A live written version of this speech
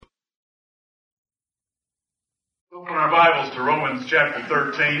Open our Bibles to Romans chapter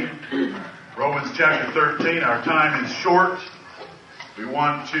 13. Romans chapter 13. Our time is short. We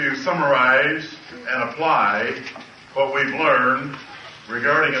want to summarize and apply what we've learned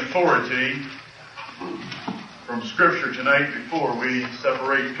regarding authority from Scripture tonight before we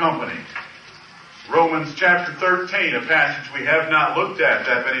separate company. Romans chapter 13, a passage we have not looked at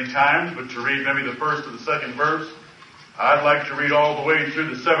that many times, but to read maybe the first or the second verse. I'd like to read all the way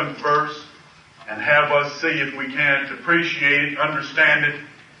through the 7th verse and have us see if we can appreciate it, understand it,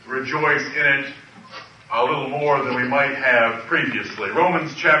 rejoice in it a little more than we might have previously.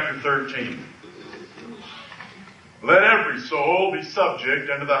 Romans chapter 13. Let every soul be subject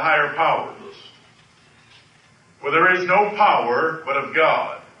unto the higher powers. For there is no power but of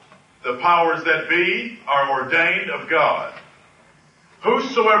God. The powers that be are ordained of God.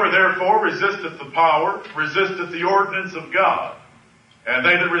 Whosoever therefore resisteth the power, resisteth the ordinance of God. And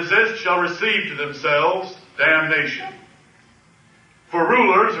they that resist shall receive to themselves damnation. For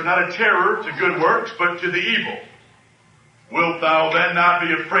rulers are not a terror to good works, but to the evil. Wilt thou then not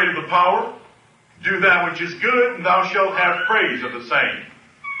be afraid of the power? Do that which is good, and thou shalt have praise of the same.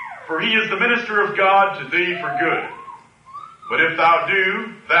 For he is the minister of God to thee for good. But if thou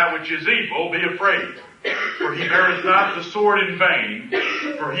do that which is evil, be afraid. For he beareth not the sword in vain,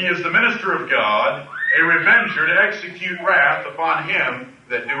 for he is the minister of God, a revenger to execute wrath upon him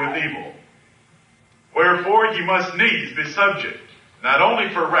that doeth evil. Wherefore ye must needs be subject, not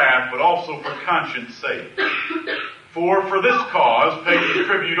only for wrath, but also for conscience sake. For this cause pay ye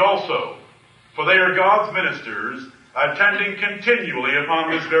tribute also, for they are God's ministers, attending continually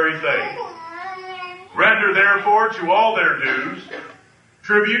upon this very thing. Render therefore to all their dues,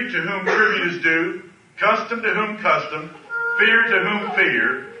 tribute to whom tribute is due, custom to whom custom, fear to whom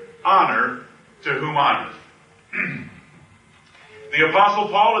fear, honor to whom honor. The Apostle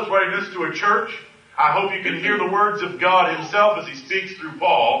Paul is writing this to a church. I hope you can hear the words of God himself as he speaks through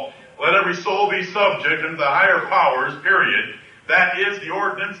Paul. Let every soul be subject unto the higher powers, period. That is the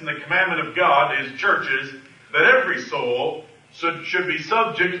ordinance and the commandment of God to his churches, that every soul should be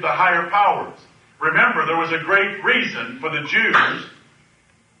subject to the higher powers. Remember, there was a great reason for the Jews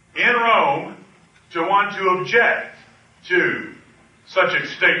in Rome to want to object to such a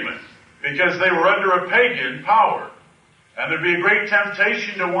statement, because they were under a pagan power. And there'd be a great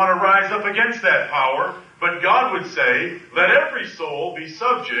temptation to want to rise up against that power, but God would say, let every soul be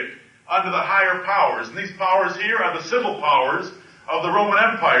subject unto the higher powers. And these powers here are the civil powers of the Roman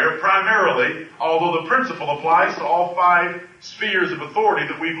Empire primarily, although the principle applies to all 5 spheres of authority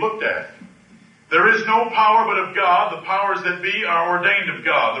that we've looked at. There is no power but of God. The powers that be are ordained of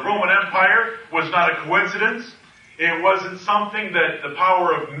God. The Roman Empire was not a coincidence. It wasn't something that the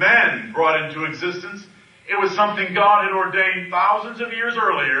power of men brought into existence. It was something God had ordained thousands of years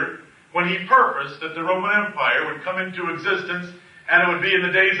earlier when he purposed that the Roman Empire would come into existence, and it would be in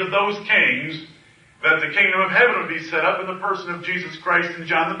the days of those kings that the kingdom of heaven would be set up in the person of Jesus Christ and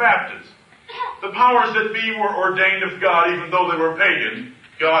John the Baptist. The powers that be were ordained of God, even though they were pagan.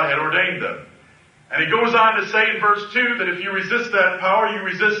 God had ordained them. And he goes on to say in verse 2 that if you resist that power, you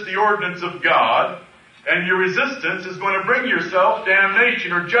resist the ordinance of God, and your resistance is going to bring yourself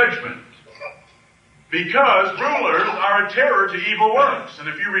damnation or judgment. Because rulers are a terror to evil works. And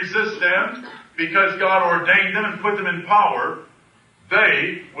if you resist them, because God ordained them and put them in power,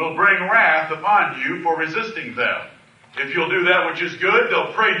 they will bring wrath upon you for resisting them. If you'll do that which is good,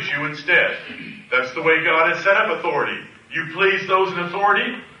 they'll praise you instead. That's the way God has set up authority. You please those in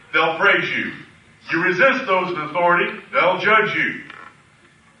authority, they'll praise you. You resist those in authority, they'll judge you.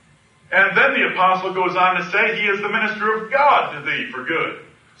 And then the apostle goes on to say, he is the minister of God to thee for good.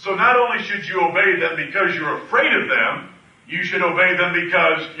 So not only should you obey them because you're afraid of them, you should obey them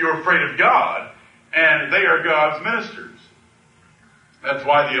because you're afraid of God, and they are God's ministers. That's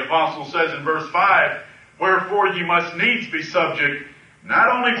why the apostle says in verse 5, wherefore ye must needs be subject, not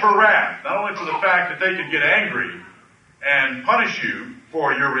only for wrath, not only for the fact that they could get angry and punish you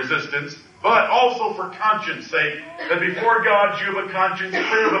for your resistance, but also for conscience sake, that before God you have a conscience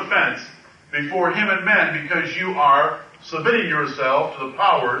clear of offense before him and men, because you are submitting yourself to the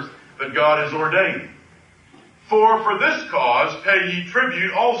powers that God has ordained. For this cause pay ye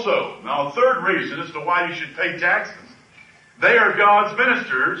tribute also. Now, a third reason as to why you should pay taxes. They are God's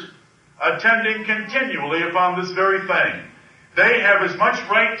ministers, attending continually upon this very thing. They have as much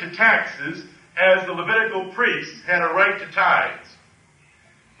right to taxes as the Levitical priests had a right to tithes.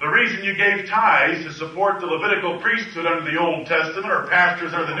 The reason you gave tithes to support the Levitical priesthood under the Old Testament, or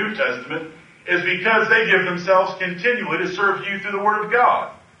pastors under the New Testament, is because they give themselves continually to serve you through the Word of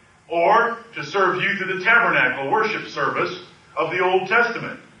God, or to serve you through the tabernacle worship service of the Old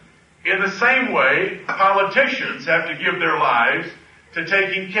Testament. In the same way, politicians have to give their lives to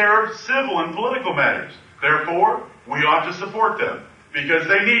taking care of civil and political matters. Therefore, we ought to support them, because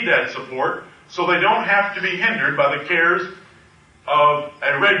they need that support, so they don't have to be hindered by the cares of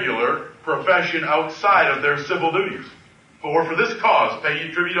a regular profession outside of their civil duties. For this cause pay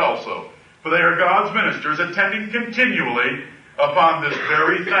ye tribute also, for they are God's ministers, attending continually upon this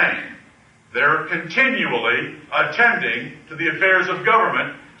very thing. They're continually attending to the affairs of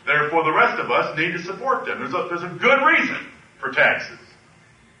government. Therefore, the rest of us need to support them. There's a good reason for taxes.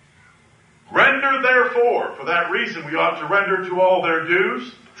 Render therefore, for that reason we ought to render to all their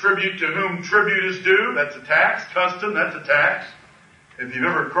dues. Tribute to whom tribute is due, that's a tax. Custom, that's a tax. If you've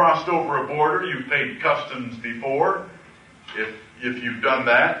ever crossed over a border, you've paid customs before, if you've done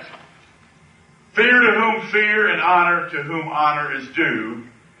that. Fear to whom fear, and honor to whom honor is due.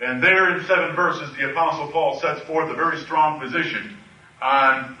 And there in 7 verses, the Apostle Paul sets forth a very strong position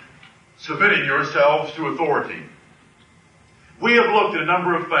on submitting yourselves to authority. We have looked at a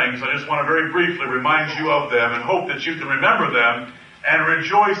number of things. I just want to very briefly remind you of them and hope that you can remember them and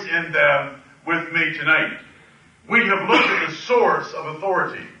rejoice in them with me tonight. We have looked at the source of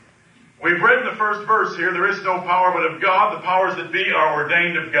authority. We've read in the first verse here, there is no power but of God. The powers that be are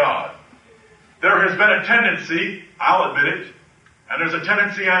ordained of God. There has been a tendency, I'll admit it, and there's a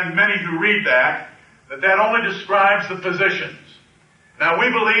tendency on many who read that only describes the positions. Now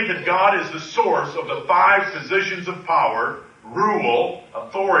we believe that God is the source of the 5 positions of power, rule,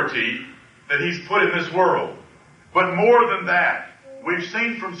 authority that He's put in this world. But more than that, we've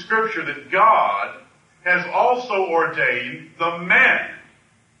seen from Scripture that God has also ordained the men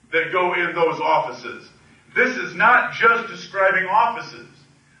that go in those offices. This is not just describing offices.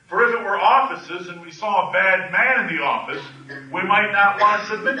 For if it were offices and we saw a bad man in the office, we might not want to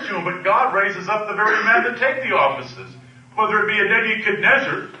submit to him. But God raises up the very men that take the offices. Whether it be a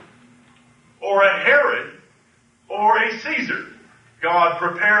Nebuchadnezzar, or a Herod, or a Caesar. God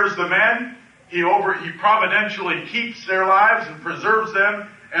prepares the men. He providentially keeps their lives and preserves them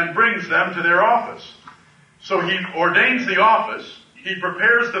and brings them to their office. So He ordains the office. He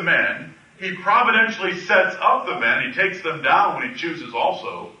prepares the men. He providentially sets up the men. He takes them down when He chooses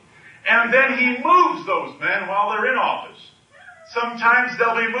also. And then He moves those men while they're in office. Sometimes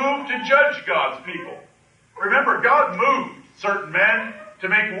they'll be moved to judge God's people. Remember, God moved certain men to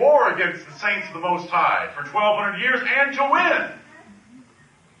make war against the saints of the Most High for 1,200 years and to win.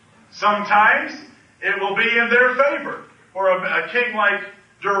 Sometimes it will be in their favor. Or a king like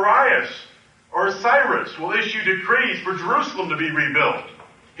Darius or Cyrus will issue decrees for Jerusalem to be rebuilt.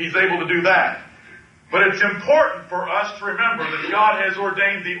 He's able to do that. But it's important for us to remember that God has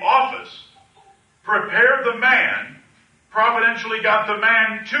ordained the office, prepared the man, providentially got the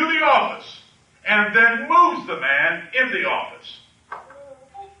man to the office, and then moves the man in the office.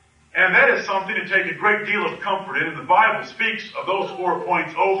 And that is something to take a great deal of comfort in. And the Bible speaks of those 4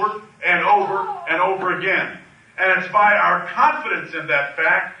 points over and over and over again. And it's by our confidence in that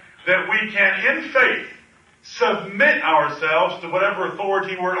fact that we can, in faith, submit ourselves to whatever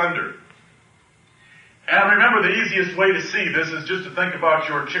authority we're under. And remember, the easiest way to see this is just to think about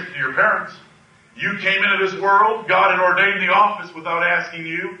your parents. You came into this world. God had ordained the office without asking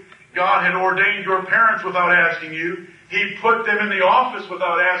you. God had ordained your parents without asking you. He put them in the office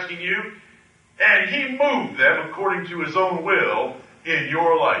without asking you. And He moved them according to His own will in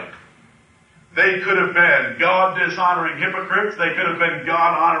your life. They could have been God-dishonoring hypocrites. They could have been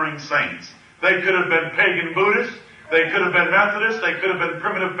God-honoring saints. They could have been pagan Buddhists. They could have been Methodists. They could have been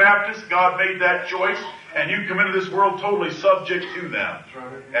primitive Baptists. God made that choice. And you come into this world totally subject to them.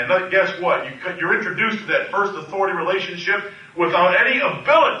 And guess what? You're introduced to that first authority relationship without any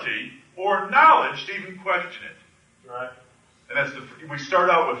ability or knowledge to even question it. Right. And we start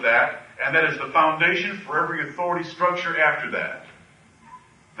out with that, and that is the foundation for every authority structure after that.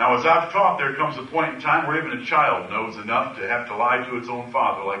 Now, as I've taught, there comes a point in time where even a child knows enough to have to lie to its own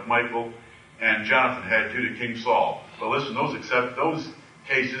father, like Michael and Jonathan had to King Saul. But listen, those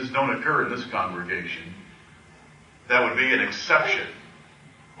cases don't occur in this congregation. That would be an exception.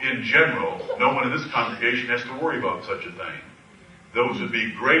 In general, no one in this congregation has to worry about such a thing. Those would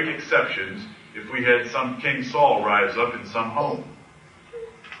be great exceptions if we had some King Saul rise up in some home.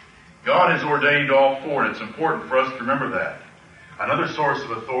 God has ordained all 4, and it's important for us to remember that. Another source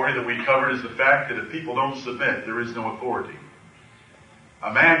of authority that we covered is the fact that if people don't submit, there is no authority.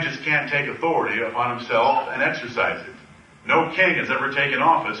 A man just can't take authority upon himself and exercise it. No king has ever taken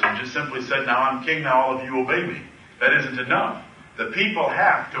office and just simply said, "Now I'm king, now all of you obey me." That isn't enough. The people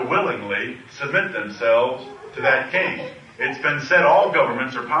have to willingly submit themselves to that king. It's been said all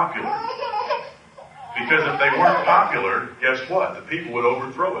governments are popular. Because if they weren't popular, guess what? The people would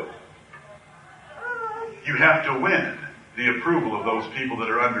overthrow it. you have to win the approval of those people that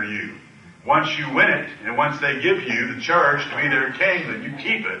are under you. Once you win it, and once they give you the charge to be their king, then you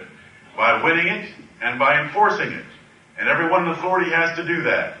keep it by winning it and by enforcing it. And everyone in authority has to do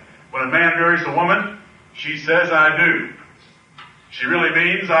that. When a man marries a woman, she says, I do. She really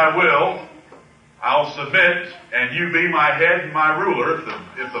means, I will. I'll submit, and you be my head and my ruler.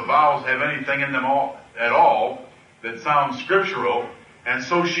 If the vows have anything in them at all that sounds scriptural. And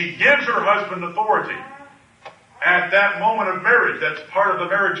so she gives her husband authority. At that moment of marriage, that's part of the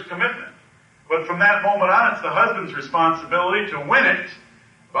marriage commitment. But from that moment on, it's the husband's responsibility to win it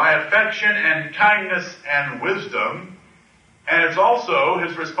by affection and kindness and wisdom. And it's also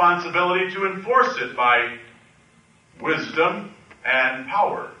his responsibility to enforce it by wisdom and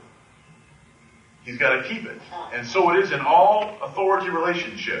power. He's got to keep it. And so it is in all authority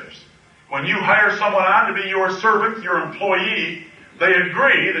relationships. When you hire someone on to be your servant, your employee, they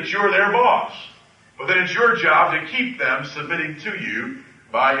agree that you're their boss. But then it's your job to keep them submitting to you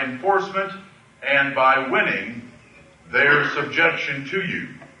by enforcement and by winning their subjection to you.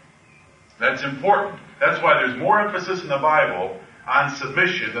 That's important. That's why there's more emphasis in the Bible on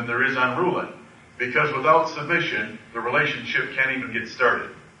submission than there is on ruling. Because without submission, the relationship can't even get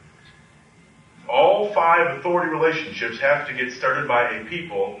started. All 5 authority relationships have to get started by a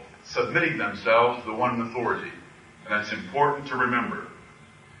people submitting themselves to the one in authority. And that's important to remember.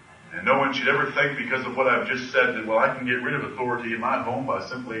 And no one should ever think, because of what I've just said, that, well, I can get rid of authority in my home by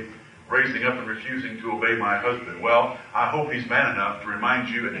simply raising up and refusing to obey my husband. Well, I hope he's man enough to remind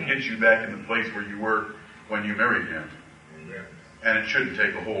you and to get you back in the place where you were when you married him. Amen. And it shouldn't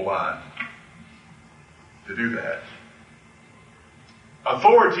take a whole lot to do that.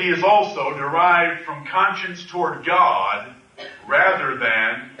 Authority is also derived from conscience toward God rather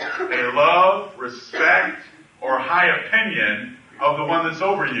than a love, respect, or high opinion of the one that's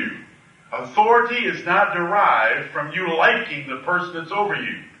over you. Authority is not derived from you liking the person that's over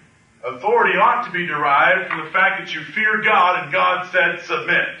you. Authority ought to be derived from the fact that you fear God and God said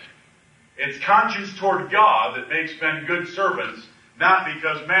submit. It's conscience toward God that makes men good servants, not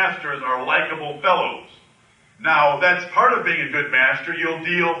because masters are likable fellows. Now, that's part of being a good master. You'll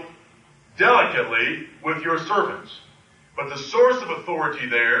deal delicately with your servants. But the source of authority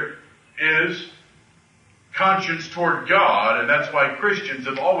there is conscience toward God, and that's why Christians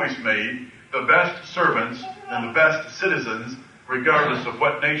have always made the best servants and the best citizens, regardless of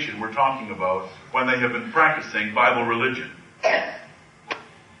what nation we're talking about, when they have been practicing Bible religion.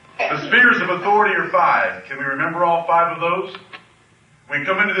 The spheres of authority are 5. Can we remember all 5 of those? We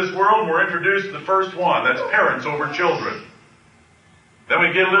come into this world and we're introduced to the first one. That's parents over children. Then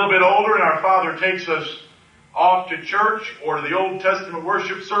we get a little bit older and our Father takes us off to church or to the Old Testament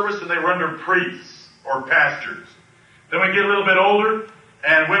worship service, and they were under priests or pastors. Then we get a little bit older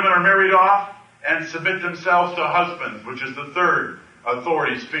and women are married off and submit themselves to husbands, which is the third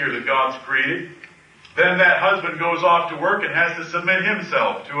authority sphere that God's created. Then that husband goes off to work and has to submit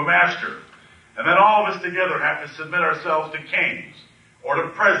himself to a master. And then all of us together have to submit ourselves to kings, or to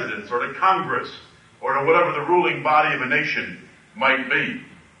presidents, or to Congress, or to whatever the ruling body of a nation might be.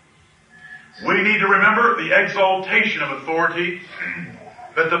 We need to remember the exaltation of authority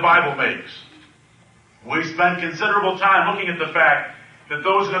that the Bible makes. We spend considerable time looking at the fact that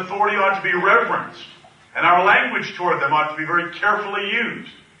those in authority ought to be reverenced, and our language toward them ought to be very carefully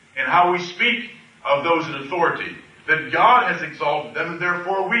used in how we speak of those in authority. That God has exalted them, and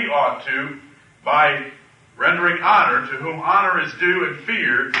therefore we ought to, by rendering honor to whom honor is due and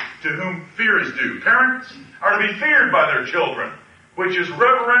fear to whom fear is due. Parents are to be feared by their children, which is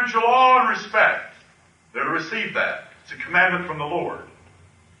reverential awe and respect. They're to receive that. It's a commandment from the Lord.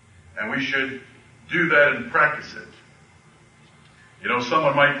 And we should do that and practice it. You know,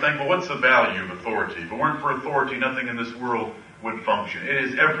 someone might think, well, what's the value of authority? If it weren't for authority, nothing in this world would function. It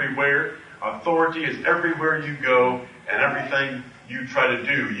is everywhere. Authority is everywhere you go, and everything you try to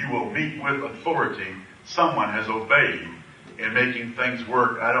do, you will meet with authority someone has obeyed in making things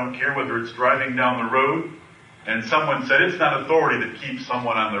work. I don't care whether it's driving down the road, and someone said it's not authority that keeps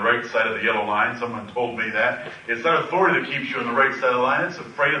someone on the right side of the yellow line. Someone told me that. It's not authority that keeps you on the right side of the line. It's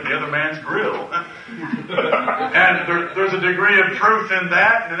afraid of the other man's grill. And there's a degree of truth in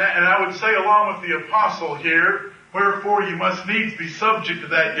that. And I would say along with the apostle here, wherefore you must needs be subject to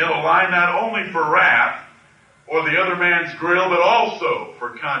that yellow line, not only for wrath or the other man's grill, but also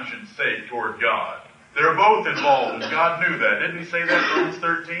for conscience sake toward God. They're both involved, and God knew that. Didn't he say that in Romans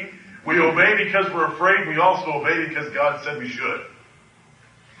 13? We obey because we're afraid. We also obey because God said we should.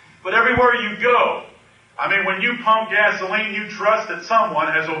 But everywhere you go, I mean, when you pump gasoline, you trust that someone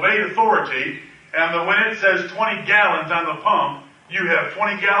has obeyed authority, and when it says 20 gallons on the pump, You have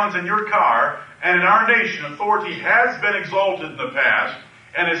 20 gallons in your car, and in our nation, authority has been exalted in the past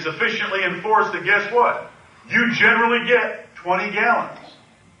and is sufficiently enforced that guess what? You generally get 20 gallons.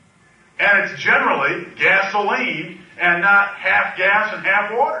 And it's generally gasoline and not half gas and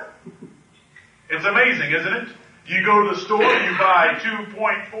half water. It's amazing, isn't it? You go to the store, you buy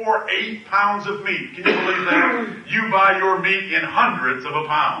 2.48 pounds of meat. Can you believe that? You buy your meat in hundredths of a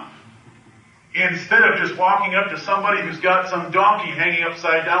pound. Instead of just walking up to somebody who's got some donkey hanging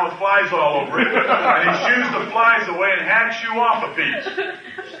upside down with flies all over it, and he shoos the flies away and hacks you off a piece.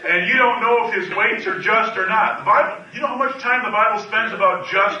 And you don't know if his weights are just or not. The Bible, you know how much time the Bible spends about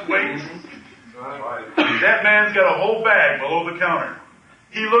just weights? That man's got a whole bag below the counter.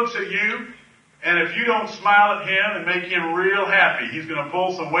 He looks at you, and if you don't smile at him and make him real happy, he's going to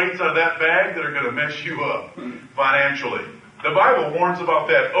pull some weights out of that bag that are going to mess you up financially. The Bible warns about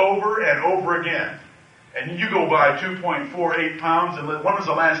that over and over again. And you go by 2.48 pounds, and when was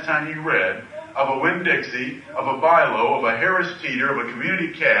the last time you read of a Winn-Dixie, of a Bilo, of a Harris Teeter, of a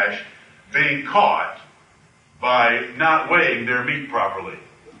Community Cash being caught by not weighing their meat properly?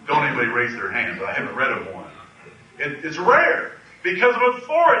 Don't anybody raise their hands. I haven't read of one. It's rare because of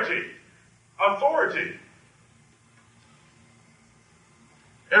authority. Authority.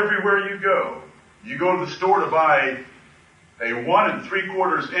 Everywhere you go to the store to buy a 1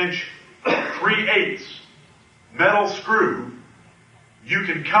 3/4 inch, 3/8 metal screw, you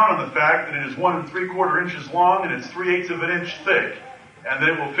can count on the fact that it is 1 3/4 inches long and it's 3/8 of an inch thick, and that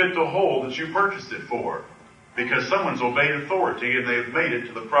it will fit the hole that you purchased it for, because someone's obeyed authority and they've made it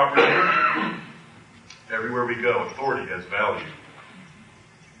to the proper dimension. Everywhere we go, authority has value.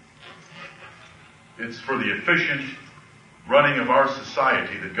 It's for the efficient running of our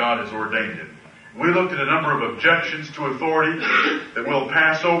society that God has ordained it. We looked at a number of objections to authority that we'll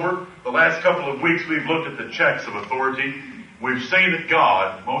pass over. The last couple of weeks we've looked at the checks of authority. We've seen that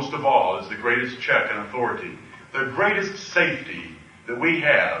God, most of all, is the greatest check on authority. The greatest safety that we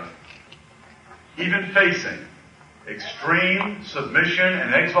have, even facing extreme submission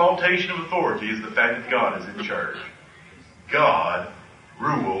and exaltation of authority, is the fact that God is in charge. God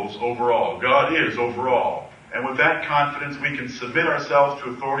rules over all. God is over all. And with that confidence, we can submit ourselves to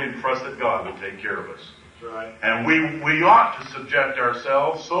authority and trust that God will take care of us. That's right. And we ought to subject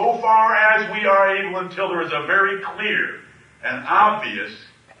ourselves so far as we are able until there is a very clear and obvious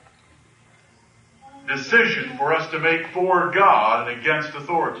decision for us to make for God and against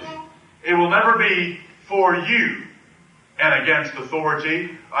authority. It will never be for you and against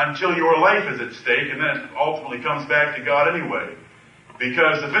authority until your life is at stake, and then it ultimately comes back to God anyway.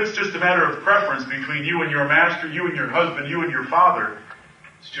 Because if it's just a matter of preference between you and your master, you and your husband, you and your father,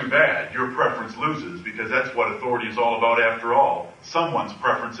 it's too bad. Your preference loses, because that's what authority is all about after all. Someone's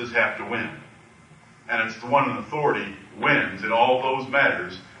preferences have to win. And it's the one in authority wins in all those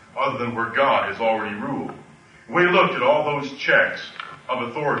matters other than where God has already ruled. We looked at all those checks of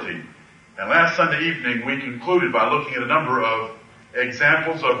authority. And last Sunday evening we concluded by looking at a number of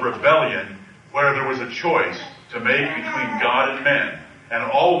examples of rebellion where there was a choice to make between God and men. And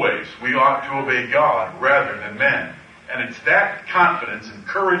always we ought to obey God rather than men. And it's that confidence and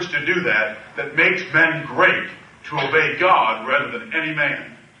courage to do that that makes men great, to obey God rather than any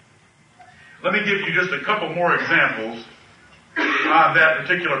man. Let me give you just a couple more examples on that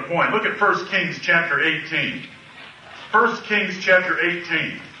particular point. Look at 1 Kings chapter 18. 1 Kings chapter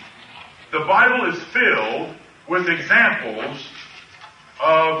 18. The Bible is filled with examples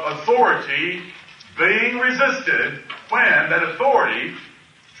of authority being resisted when that authority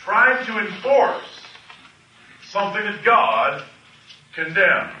tried to enforce something that God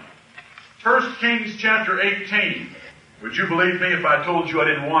condemned. 1 Kings chapter 18. Would you believe me if I told you I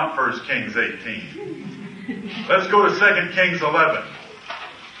didn't want 1 Kings 18? Let's go to 2 Kings 11.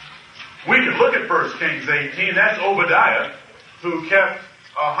 We could look at 1 Kings 18. That's Obadiah, who kept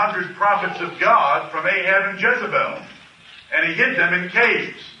 100 prophets of God from Ahab and Jezebel. And he hid them in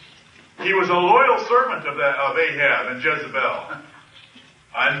caves. He was a loyal servant of Ahab and Jezebel.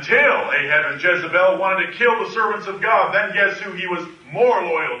 Until Ahab and Jezebel wanted to kill the servants of God. Then guess who he was more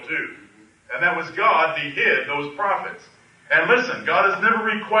loyal to? And that was God. He hid those prophets. And listen, God has never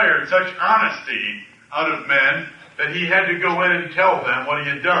required such honesty out of men that he had to go in and tell them what he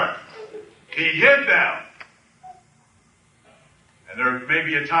had done. He hid them. And there may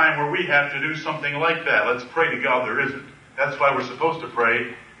be a time where we have to do something like that. Let's pray to God there isn't. That's why we're supposed to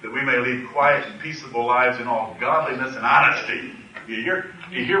pray that we may lead quiet and peaceable lives in all godliness and honesty. You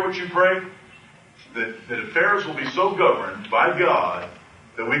hear what you pray? That affairs will be so governed by God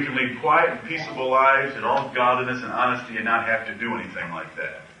that we can lead quiet and peaceable lives in all godliness and honesty and not have to do anything like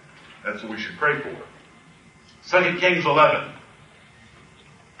that. That's what we should pray for. 2 Kings 11.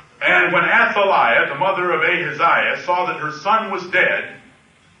 And when Athaliah, the mother of Ahaziah, saw that her son was dead,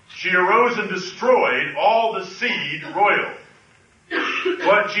 she arose and destroyed all the seed royal.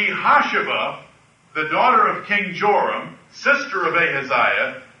 But Jehoshaphat, the daughter of King Joram, sister of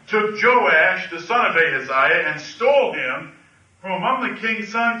Ahaziah, took Joash, the son of Ahaziah, and stole him from among the king's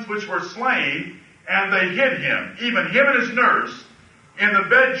sons which were slain, and they hid him, even him and his nurse, in the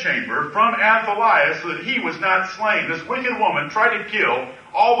bedchamber from Athaliah, so that he was not slain. This wicked woman tried to kill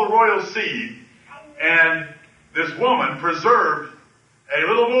all the royal seed, and this woman preserved a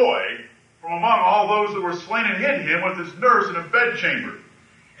little boy from among all those that were slain and hid him with his nurse in a bedchamber.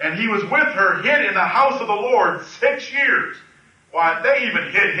 And he was with her, hid in the house of the Lord 6 years. Why, they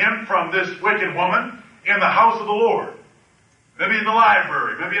even hid him from this wicked woman in the house of the Lord. Maybe in the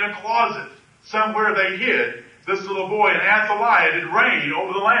library, maybe in a closet. Somewhere they hid this little boy, and Athaliah did reign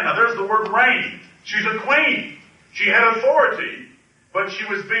over the land. Now there's the word reign. She's a queen. She had authority, but she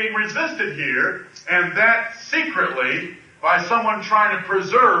was being resisted here, and that secretly by someone trying to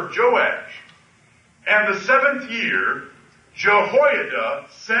preserve Joash. And the 7th year, Jehoiada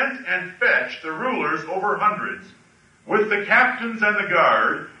sent and fetched the rulers over hundreds, with the captains and the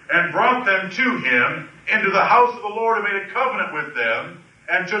guard, and brought them to him into the house of the Lord, and made a covenant with them,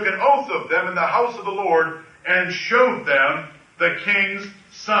 and took an oath of them in the house of the Lord, and showed them the king's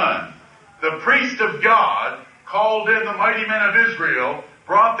son. The priest of God called in the mighty men of Israel,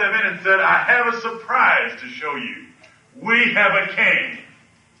 brought them in and said, I have a surprise to show you. We have a king.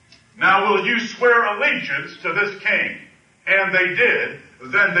 Now will you swear allegiance to this king? And they did.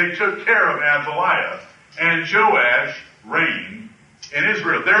 Then they took care of Athaliah, and Joash reigned in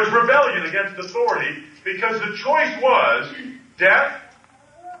Israel. There's rebellion against authority because the choice was death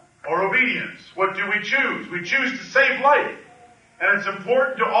or obedience. What do we choose? We choose to save life. And it's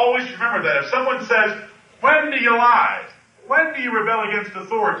important to always remember that. If someone says, when do you lie? When do you rebel against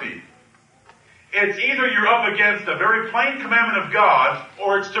authority? It's either you're up against a very plain commandment of God,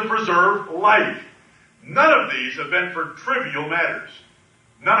 or it's to preserve life. None of these have been for trivial matters.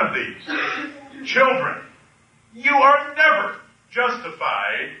 None of these. Children, you are never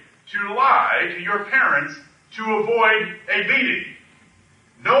justified to lie to your parents to avoid a beating.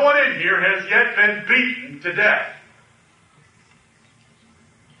 No one in here has yet been beaten to death.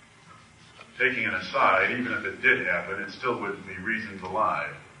 Taking an aside, even if it did happen, it still wouldn't be reason to lie.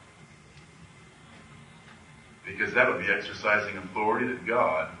 Because that would be exercising authority that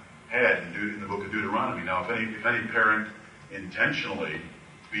God had in the book of Deuteronomy. Now, if any parent intentionally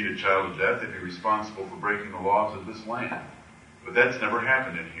beat a child to death, they'd be responsible for breaking the laws of this land. But that's never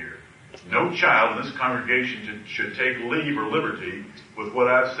happened in here. No child in this congregation should take leave or liberty with what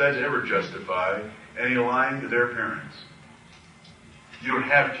I've said to ever justify any lying to their parents. You don't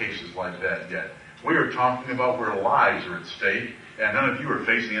have cases like that yet. We are talking about where lives are at stake, and none of you are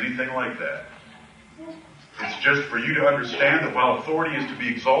facing anything like that. It's just for you to understand that while authority is to be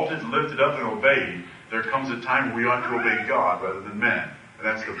exalted and lifted up and obeyed, there comes a time where we ought to obey God rather than men. And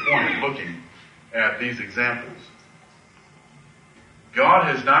that's the point of looking at these examples. God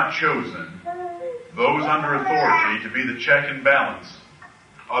has not chosen those under authority to be the check and balance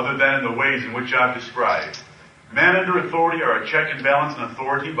other than in the ways in which I've described. Men under authority are a check and balance and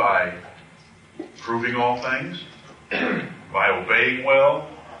authority by proving all things, by obeying well,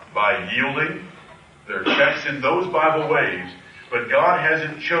 by yielding. There are checks in those Bible ways, but God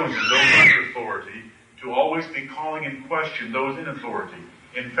hasn't chosen those under authority to always be calling in question those in authority.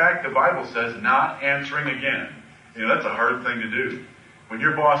 In fact, the Bible says not answering again. You know, that's a hard thing to do. When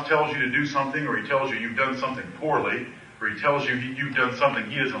your boss tells you to do something, or he tells you you've done something poorly, or he tells you you've done something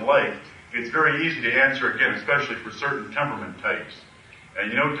he doesn't like, it's very easy to answer again, especially for certain temperament types.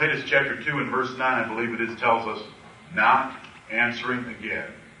 And you know, Titus chapter 2 and verse 9, I believe it is, tells us not answering again.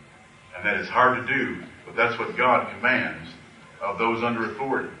 And that is hard to do, but that's what God commands of those under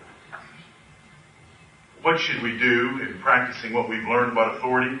authority. What should we do in practicing what we've learned about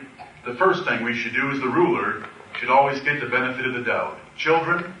authority? The first thing we should do as the ruler should always get the benefit of the doubt.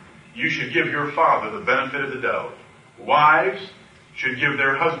 Children, you should give your father the benefit of the doubt. Wives should give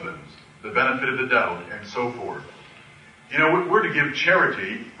their husbands the benefit of the doubt, and so forth. You know, we're to give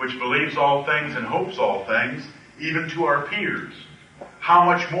charity, which believes all things and hopes all things, even to our peers. How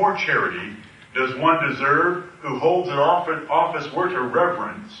much more charity does one deserve who holds an office worth of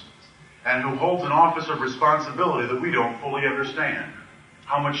reverence and who holds an office of responsibility that we don't fully understand?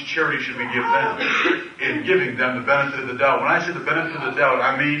 How much charity should we give them in giving them the benefit of the doubt? When I say the benefit of the doubt,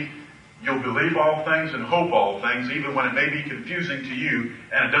 I mean you'll believe all things and hope all things, even when it may be confusing to you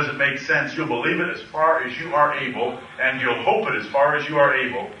and it doesn't make sense. You'll believe it as far as you are able, and you'll hope it as far as you are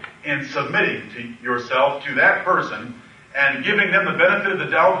able, in submitting to yourself to that person and giving them the benefit of the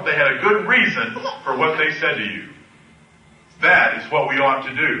doubt that they had a good reason for what they said to you. That is what we ought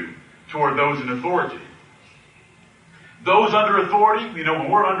to do toward those in authority. Those under authority,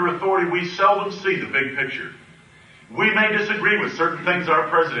 when we're under authority, we seldom see the big picture. We may disagree with certain things our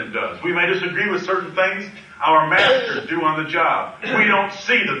president does. We may disagree with certain things our masters do on the job. We don't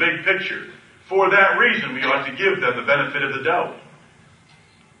see the big picture. For that reason, we ought to give them the benefit of the doubt.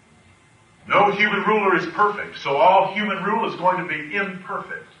 No human ruler is perfect, so all human rule is going to be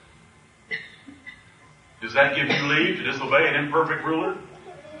imperfect. Does that give you leave to disobey an imperfect ruler?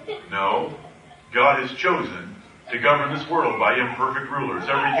 No. God has chosen to govern this world by imperfect rulers.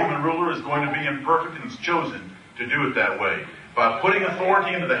 Every human ruler is going to be imperfect, and he's chosen to do it that way. By putting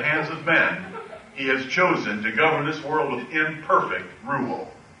authority into the hands of men, he has chosen to govern this world with imperfect rule.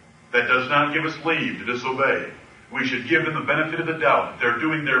 That does not give us leave to disobey. We should give them the benefit of the doubt that they're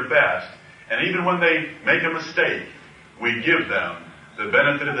doing their best. And even when they make a mistake, we give them the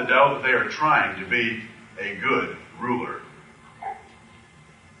benefit of the doubt that they are trying to be a good ruler.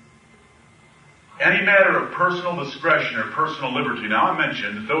 Any matter of personal discretion or personal liberty. Now I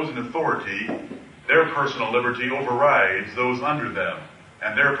mentioned that those in authority, their personal liberty overrides those under them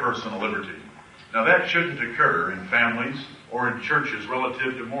and their personal liberty. Now that shouldn't occur in families or in churches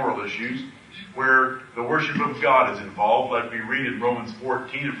relative to moral issues where the worship of God is involved, like we read in Romans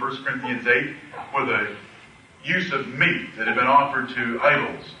 14 and 1 Corinthians 8, where the use of meat that had been offered to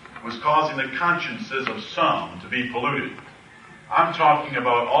idols was causing the consciences of some to be polluted. I'm talking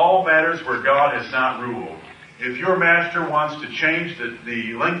about all matters where God has not ruled. If your master wants to change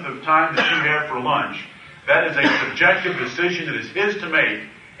the length of time that you have for lunch, that is a subjective decision that is his to make,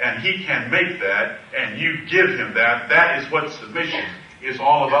 and he can make that, and you give him that. That is what submission is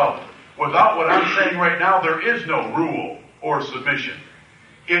all about. Without what I'm saying right now, there is no rule or submission.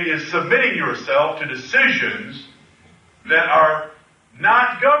 It is submitting yourself to decisions that are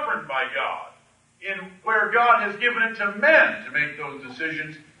not governed by God, in where God has given it to men to make those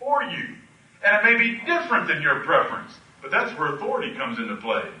decisions for you. And it may be different than your preference, but that's where authority comes into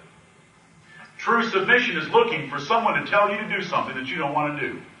play. True submission is looking for someone to tell you to do something that you don't want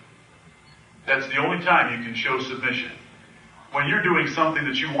to do. That's the only time you can show submission. When you're doing something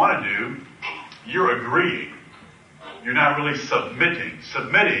that you want to do, you're agreeing. You're not really submitting.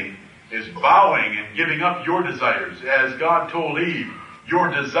 Submitting is bowing and giving up your desires. As God told Eve, your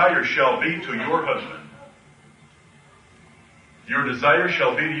desire shall be to your husband. Your desire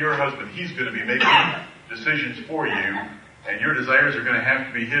shall be to your husband. He's going to be making decisions for you, and your desires are going to have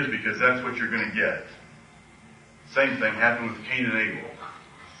to be his because that's what you're going to get. Same thing happened with Cain and Abel.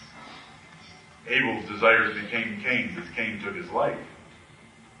 Abel's desires became Cain's as Cain took his life.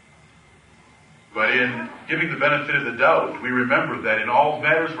 But in giving the benefit of the doubt, we remember that in all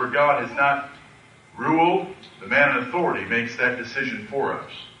matters where God has not ruled, the man in authority makes that decision for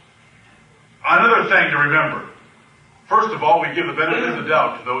us. Another thing to remember. First of all, we give the benefit of the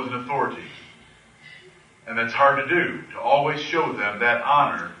doubt to those in authority. And that's hard to do, to always show them that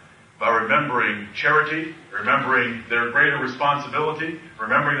honor by remembering charity, remembering their greater responsibility,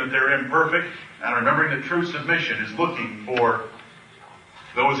 remembering that they're imperfect, and remembering that true submission is looking for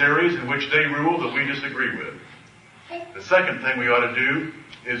those areas in which they rule that we disagree with. The second thing we ought to do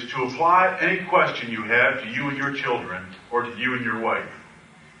is to apply any question you have to you and your children or to you and your wife.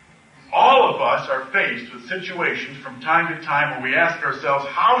 All of us are faced with situations from time to time where we ask ourselves,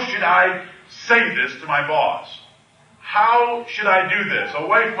 how should I say this to my boss? How should I do this? A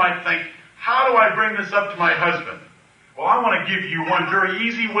wife might think, how do I bring this up to my husband? Well, I want to give you one very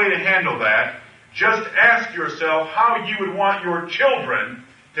easy way to handle that. Just ask yourself how you would want your children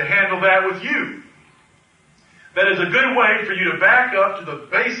to handle that with you. That is a good way for you to back up to the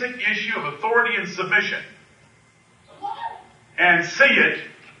basic issue of authority and submission and see it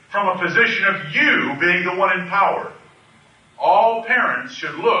from a position of you being the one in power. All parents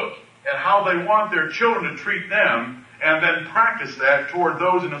should look at how they want their children to treat them and then practice that toward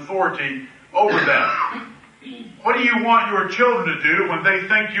those in authority over them. What do you want your children to do when they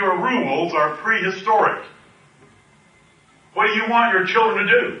think your rules are prehistoric? What do you want your children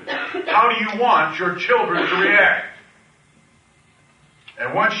to do? How do you want your children to react?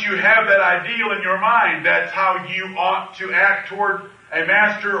 And once you have that ideal in your mind, that's how you ought to act toward a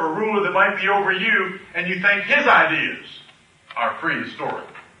master or ruler that might be over you, and you think his ideas are prehistoric.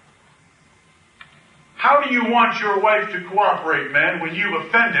 How do you want your wife to cooperate, men, when you've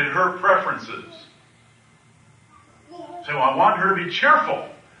offended her preferences? So I want her to be cheerful.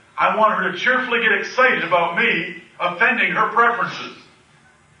 I want her to cheerfully get excited about me offending her preferences.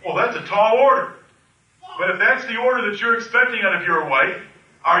 Well, that's a tall order. But if that's the order that you're expecting out of your wife,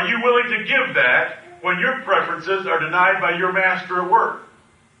 are you willing to give that when your preferences are denied by your master at work?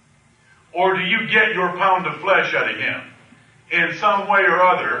 Or do you get your pound of flesh out of him in some way or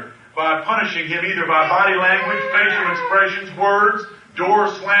other by punishing him either by body language, facial expressions, words,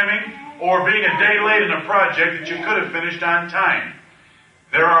 door slamming, or being a day late in a project that you could have finished on time?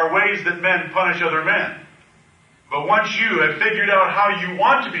 There are ways that men punish other men. But once you have figured out how you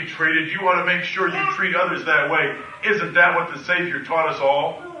want to be treated, you want to make sure you treat others that way. Isn't that what the Savior taught us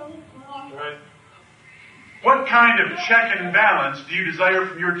all? Right. What kind of check and balance do you desire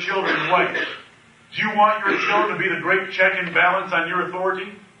from your children and wife? Do you want your children to be the great check and balance on your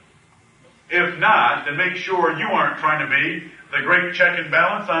authority? If not, then make sure you aren't trying to be the great check and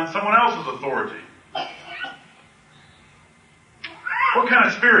balance on someone else's authority. What kind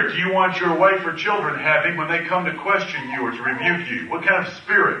of spirit do you want your wife or children having when they come to question you or to rebuke you? What kind of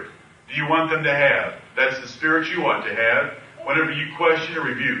spirit do you want them to have? That's the spirit you ought to have whenever you question or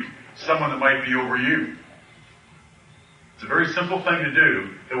rebuke someone that might be over you. It's a very simple thing to do,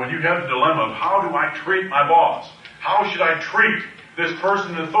 that when you have the dilemma of how do I treat my boss? How should I treat this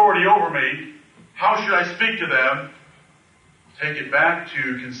person in authority over me? How should I speak to them? Take it back to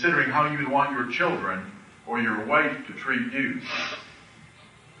considering how you would want your children or your wife to treat you.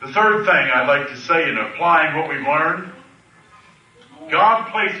 The third thing I'd like to say in applying what we've learned,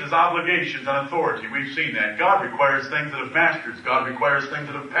 God places obligations on authority. We've seen that. God requires things that of masters. God requires things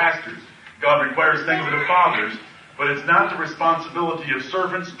that of pastors. God requires things that of fathers. But it's not the responsibility of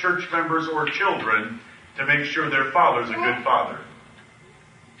servants, church members, or children to make sure their father's a good father.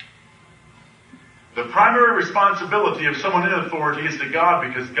 The primary responsibility of someone in authority is to God,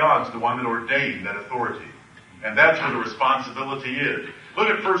 because God's the one that ordained that authority. And that's where the responsibility is. Look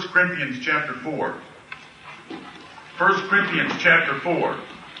at 1 Corinthians chapter 4. 1 Corinthians chapter 4.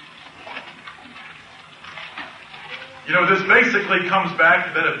 You know, this basically comes back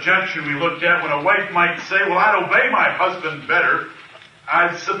to that objection we looked at when a wife might say, well, I'd obey my husband better.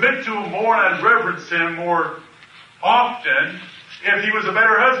 I'd submit to him more and I'd reverence him more often if he was a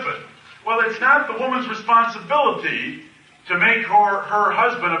better husband. Well, it's not the woman's responsibility to make her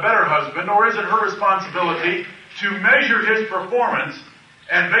husband a better husband, nor is it her responsibility to measure his performance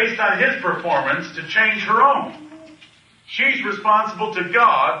and based on his performance to change her own. She's responsible to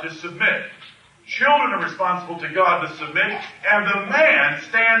God to submit. Children are responsible to God to submit, and the man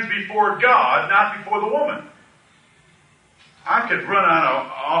stands before God, not before the woman. I could run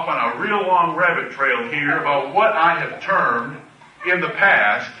off on a real long rabbit trail here about what I have termed in the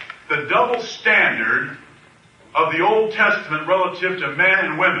past the double standard of the Old Testament relative to men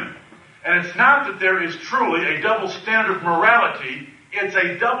and women. And it's not that there is truly a double standard of morality, it's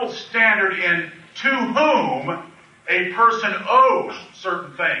a double standard in to whom a person owes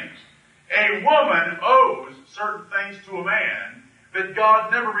certain things. A woman owes certain things to a man that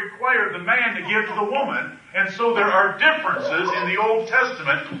God never required the man to give to the woman, and so there are differences in the Old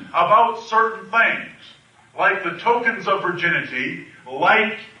Testament about certain things, like the tokens of virginity,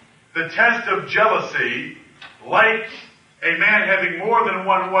 like the test of jealousy, like a man having more than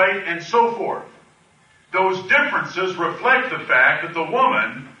one wife, and so forth. Those differences reflect the fact that the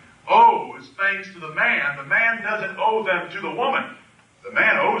woman owes things to the man. The man doesn't owe them to the woman. The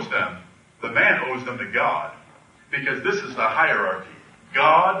man owes them. The man owes them to God. Because this is the hierarchy.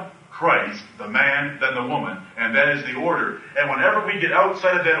 God, Christ, the man, then the woman. And that is the order. And whenever we get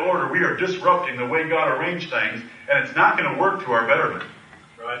outside of that order, we are disrupting the way God arranged things, and it's not going to work to our betterment.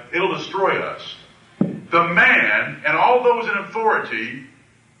 Right? It'll destroy us. The man and all those in authority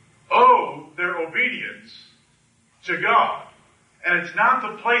owe their obedience to God. And it's not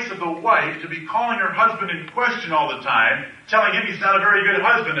the place of the wife to be calling her husband in question all the time, telling him he's not a very good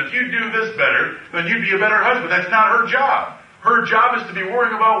husband. If you do this better, then you'd be a better husband. That's not her job. Her job is to be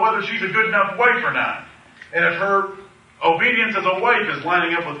worrying about whether she's a good enough wife or not. And if her obedience as a wife is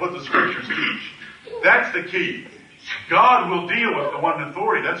lining up with what the Scriptures teach. That's the key. God will deal with the one in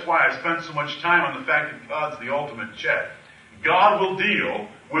authority. That's why I spent so much time on the fact that God's the ultimate check. God will deal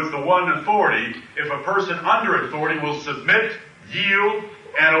with the one in authority if a person under authority will submit, yield,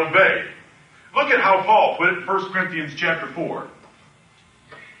 and obey. Look at how Paul put it in 1 Corinthians chapter 4.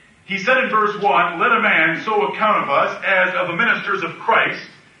 He said in verse 1, let a man so account of us as of the ministers of Christ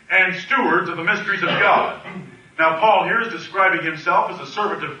and stewards of the mysteries of God. Now Paul here is describing himself as a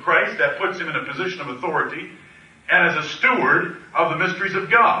servant of Christ. That puts him in a position of authority, and as a steward of the mysteries of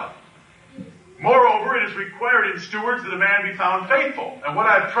God. Moreover, it is required in stewards that a man be found faithful. And what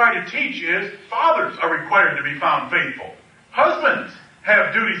I've tried to teach is fathers are required to be found faithful. Husbands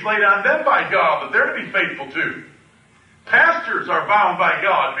have duties laid on them by God that they're to be faithful to. Pastors are bound by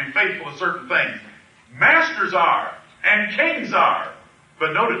God to be faithful to certain things. Masters are, and kings are.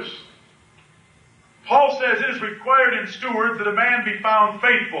 But notice, Paul says it is required in stewards that a man be found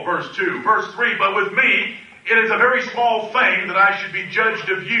faithful, verse 2. Verse 3, but with me it is a very small thing that I should be judged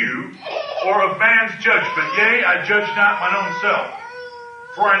of you, or of man's judgment. Yea, I judge not mine own self,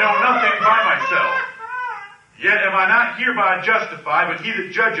 for I know nothing by myself. Yet am I not hereby justified, but he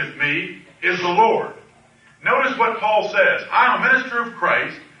that judgeth me is the Lord. Notice what Paul says. I am a minister of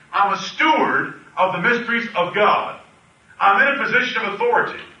Christ. I'm a steward of the mysteries of God. I'm in a position of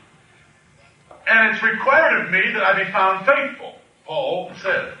authority. And it's required of me that I be found faithful, Paul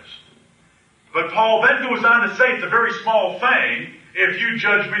says. But Paul then goes on to say it's a very small thing if you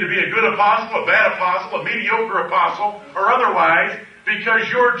judge me to be a good apostle, a bad apostle, a mediocre apostle, or otherwise, because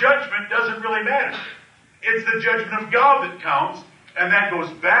your judgment doesn't really matter. It's the judgment of God that counts, and that goes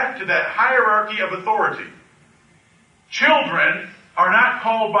back to that hierarchy of authority. Children are not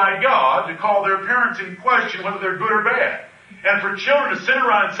called by God to call their parents in question whether they're good or bad. And for children to sit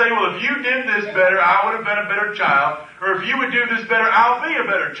around and say, well, if you did this better, I would have been a better child. Or if you would do this better, I'll be a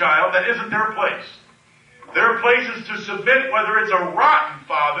better child. That isn't their place. Their place is to submit whether it's a rotten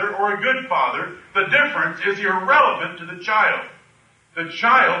father or a good father. The difference is irrelevant to the child. The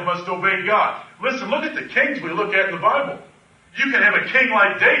child must obey God. Listen, look at the kings we look at in the Bible. You can have a king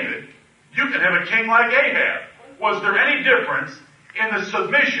like David. You can have a king like Ahab. Was there any difference in the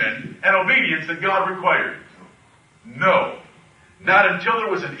submission and obedience that God required? No. Not until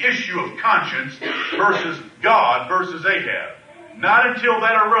there was an issue of conscience versus God versus Ahab. Not until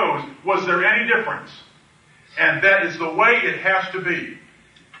that arose was there any difference. And that is the way it has to be.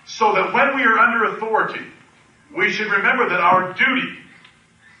 So that when we are under authority, we should remember that our duty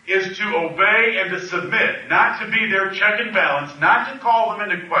is to obey and to submit, not to be their check and balance, not to call them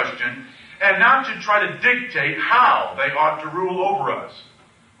into question, and not to try to dictate how they ought to rule over us.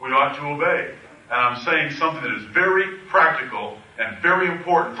 We ought to obey. And I'm saying something that is very practical and very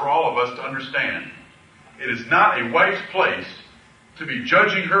important for all of us to understand. It is not a wife's place to be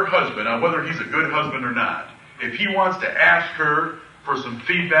judging her husband on whether he's a good husband or not. If he wants to ask her for some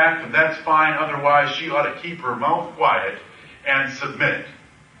feedback, then that's fine. Otherwise, she ought to keep her mouth quiet and submit.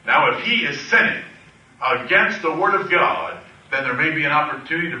 Now, if he is sinning against the Word of God, then there may be an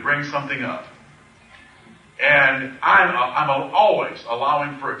opportunity to bring something up. And I'm always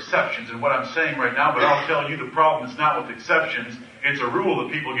allowing for exceptions in what I'm saying right now, but I'll tell you the problem is not with exceptions. It's a rule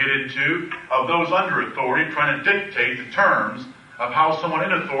that people get into of those under authority trying to dictate the terms of how someone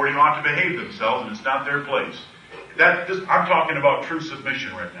in authority ought to behave themselves, and it's not their place. I'm talking about true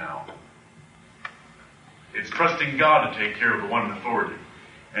submission right now. It's trusting God to take care of the one in authority.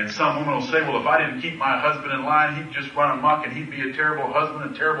 And some women will say, well, if I didn't keep my husband in line, he'd just run amok and he'd be a terrible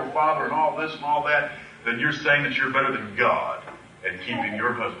husband, a terrible father, and all this and all that. Then you're saying that you're better than God at keeping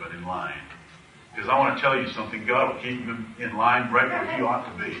your husband in line. Because I want to tell you something, God will keep him in line right where he ought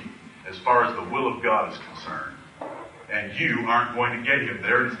to be, as far as the will of God is concerned. And you aren't going to get him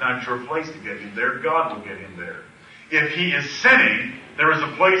there, and it's not your place to get him there. God will get him there. If he is sinning, there is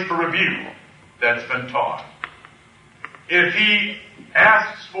a place for review that's been taught. If he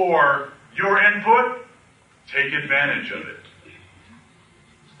asks for your input, take advantage of it.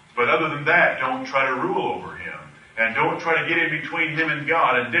 But other than that, don't try to rule over him. And don't try to get in between him and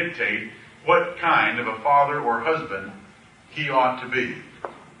God and dictate what kind of a father or husband he ought to be.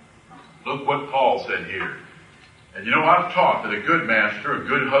 Look what Paul said here. And you know, I've taught that a good master, a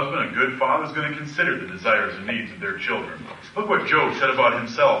good husband, a good father is going to consider the desires and needs of their children. Look what Job said about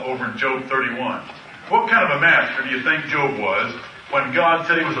himself over in Job 31. What kind of a master do you think Job was when God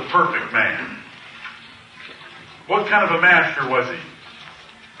said he was a perfect man? What kind of a master was he?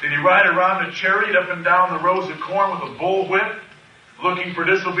 Did he ride around a chariot up and down the rows of corn with a bullwhip, looking for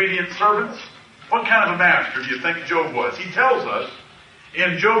disobedient servants? What kind of a master do you think Job was? He tells us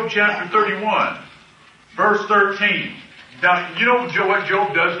in Job chapter 31, verse 13. Now, you know what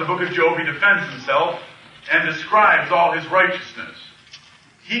Job does in the book of Job? He defends himself and describes all his righteousness.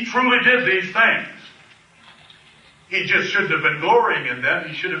 He truly did these things. He just shouldn't have been glorying in them.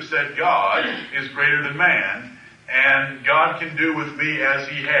 He should have said, God is greater than man, and God can do with me as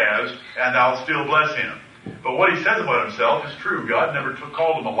he has, and I'll still bless him. But what he says about himself is true. God never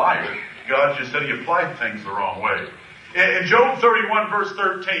called him a liar. God just said he applied things the wrong way. In Job 31, verse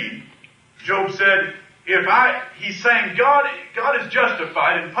 13, Job said, he's saying, God is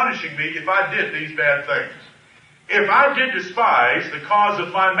justified in punishing me if I did these bad things. If I did despise the cause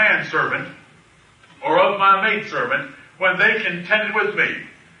of my manservant, or of my maidservant, when they contended with me,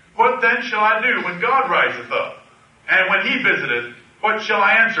 what then shall I do when God riseth up? And when he visiteth, what shall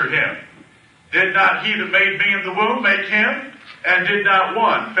I answer him? Did not he that made me in the womb make him? And did not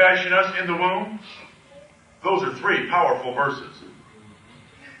one fashion us in the womb? Those are three powerful verses.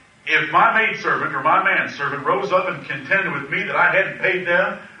 If my maidservant or my manservant rose up and contended with me that I hadn't paid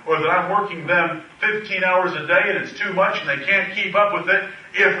them, or that I'm working them 15 hours a day and it's too much and they can't keep up with it,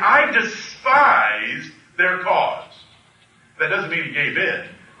 if I despise their cause, that doesn't mean he gave in,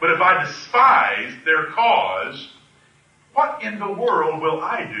 but if I despise their cause, what in the world will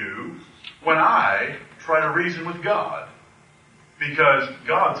I do when I try to reason with God? Because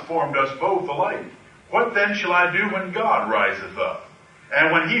God's formed us both alike. What then shall I do when God riseth up?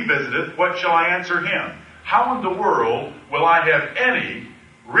 And when he visiteth, what shall I answer him? How in the world will I have any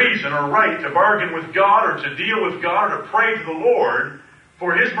reason or right to bargain with God or to deal with God or to pray to the Lord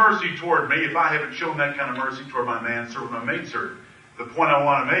for his mercy toward me if I haven't shown that kind of mercy toward my manservant, my maidservant? The point I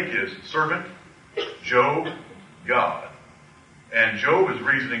want to make is, servant, Job, God. And Job is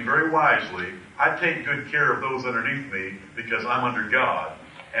reasoning very wisely. I take good care of those underneath me because I'm under God.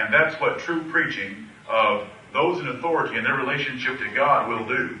 And that's what true preaching of those in authority and their relationship to God will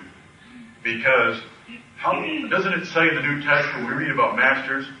do. Because doesn't it say in the New Testament, we read about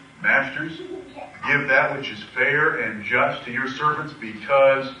masters, give that which is fair and just to your servants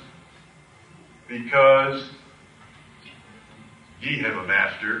because ye have a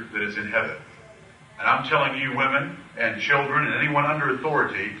master that is in heaven. And I'm telling you, women and children and anyone under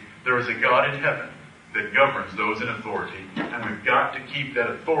authority, there is a God in heaven that governs those in authority, and we've got to keep that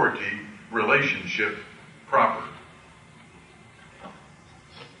authority relationship proper.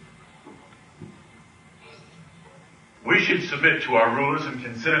 We should submit to our rulers and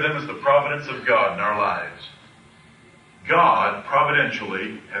consider them as the providence of God in our lives. God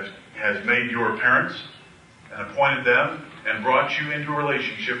providentially has made your parents and appointed them and brought you into a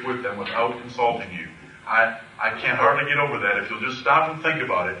relationship with them without consulting you. I can't hardly get over that. If you'll just stop and think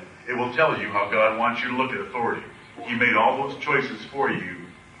about it, it will tell you how God wants you to look at authority. He made all those choices for you,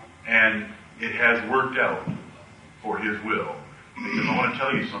 and it has worked out for his will. Because I want to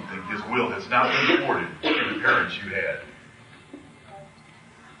tell you something, his will has not been thwarted in the parents you had.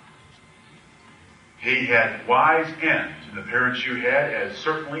 He had wise ends in the parents you had, as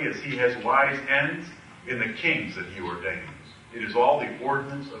certainly as he has wise ends in the kings that he ordains. It is all the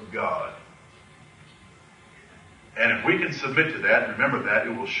ordinance of God. And if we can submit to that and remember that, it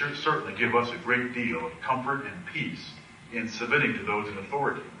will certainly give us a great deal of comfort and peace in submitting to those in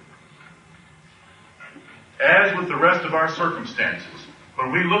authority. As with the rest of our circumstances,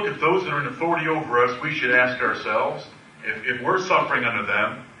 when we look at those that are in authority over us, we should ask ourselves, if we're suffering under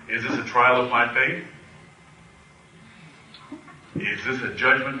them, is this a trial of my faith? Is this a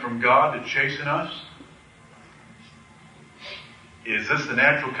judgment from God to chasten us? Is this the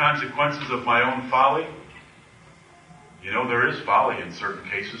natural consequences of my own folly? You know, there is folly in certain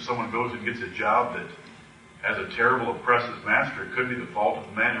cases. Someone goes and gets a job that has a terrible, oppressive master. It could be the fault of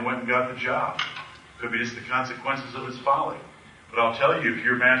the man who went and got the job. It could be just the consequences of his folly. But I'll tell you, if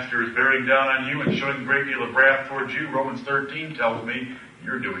your master is bearing down on you and showing a great deal of wrath towards you, Romans 13 tells me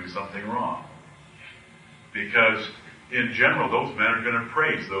you're doing something wrong. Because, in general, those men are going to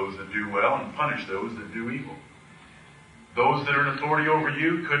praise those that do well and punish those that do evil. Those that are in authority over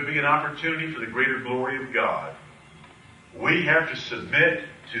you could be an opportunity for the greater glory of God. We have to submit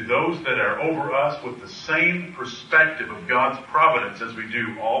to those that are over us with the same perspective of God's providence as we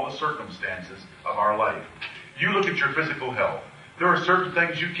do all the circumstances of our life. You look at your physical health. There are certain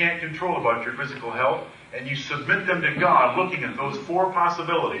things you can't control about your physical health, and you submit them to God, looking at those four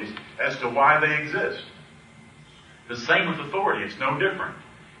possibilities as to why they exist. The same with authority. It's no different.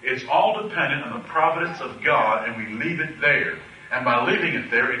 It's all dependent on the providence of God, and we leave it there. And by leaving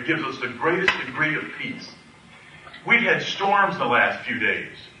it there, it gives us the greatest degree of peace. We've had storms the last few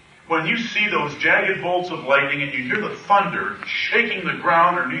days. When you see those jagged bolts of lightning and you hear the thunder shaking the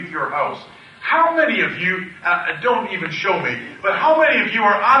ground underneath your house, how many of you, don't even show me, but how many of you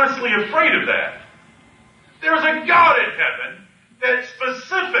are honestly afraid of that? There's a God in heaven that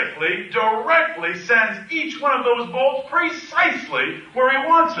specifically, directly sends each one of those bolts precisely where he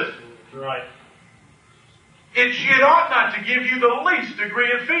wants it. Right. It ought not to give you the least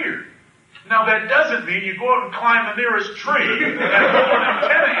degree of fear. Now, that doesn't mean you go out and climb the nearest tree and hold an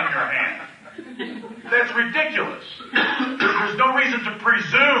antenna in your hand. That's ridiculous. There's no reason to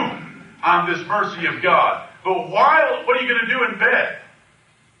presume on this mercy of God. But what are you going to do in bed?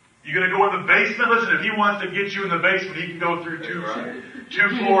 You going to go in the basement? Listen, if he wants to get you in the basement, he can go through two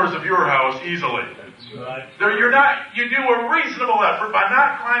floors of your house easily. Right. You do a reasonable effort by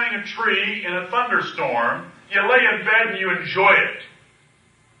not climbing a tree in a thunderstorm. You lay in bed and you enjoy it.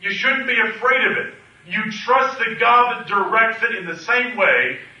 You shouldn't be afraid of it. You trust the God that directs it in the same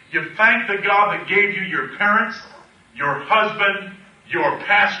way. You thank the God that gave you your parents, your husband, your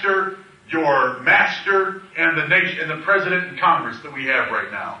pastor, your master, and the nation, and the president and Congress that we have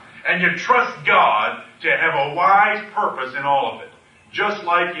right now. And you trust God to have a wise purpose in all of it. Just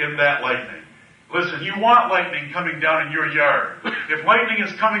like in that lightning. Listen, you want lightning coming down in your yard. If lightning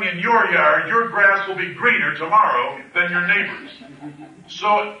is coming in your yard, your grass will be greener tomorrow than your neighbor's.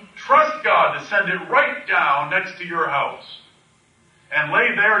 So trust God to send it right down next to your house. And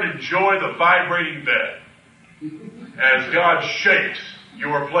lay there and enjoy the vibrating bed as God shakes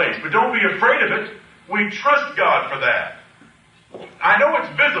your place. But don't be afraid of it. We trust God for that. I know it's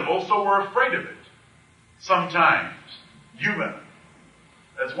visible, so we're afraid of it. Sometimes.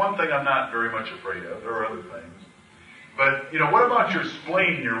 That's one thing I'm not very much afraid of. There are other things. But, what about your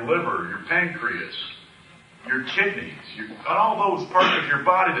spleen, your liver, your pancreas, your kidneys, and all those parts of your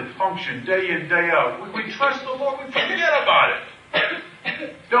body that function day in, day out? We trust the Lord. We forget about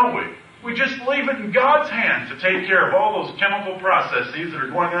it. Don't we? We just leave it in God's hands to take care of all those chemical processes that are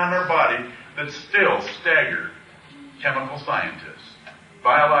going on in our body that still stagger chemical scientists,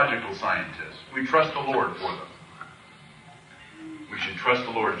 biological scientists. We trust the Lord for them. We should trust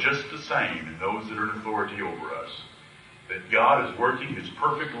the Lord just the same in those that are in authority over us. That God is working His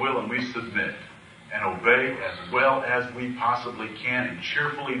perfect will and we submit and obey as well as we possibly can and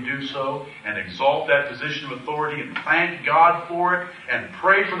cheerfully do so and exalt that position of authority and thank God for it and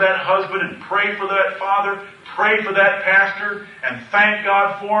pray for that husband and pray for that father, pray for that pastor and thank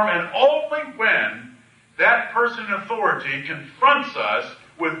God for him. And only when that person in authority confronts us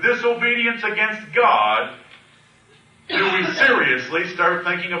with disobedience against God do we seriously start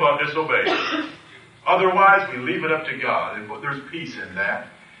thinking about disobeying. Otherwise, we leave it up to God, and there's peace in that.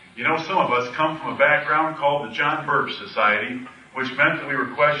 Some of us come from a background called the John Birch Society, which meant that we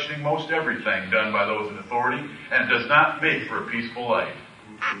were questioning most everything done by those in authority, and does not make for a peaceful life.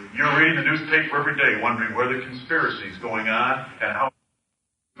 You're reading the newspaper every day, wondering where the conspiracy is going on, and how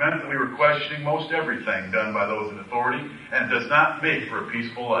it meant that we were questioning most everything done by those in authority, and does not make for a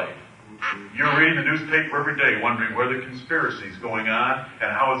peaceful life. You're reading the newspaper every day, wondering where the conspiracy is going on,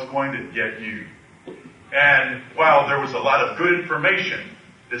 and how it's going to get you. And while there was a lot of good information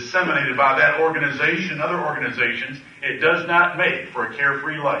disseminated by that organization and other organizations, it does not make for a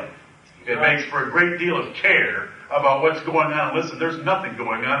carefree life. It makes for a great deal of care about what's going on. Listen, there's nothing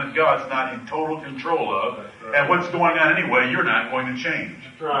going on that God's not in total control of. And what's going on anyway, you're not going to change.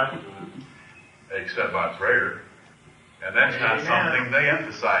 That's right. Except by prayer. And that's not something they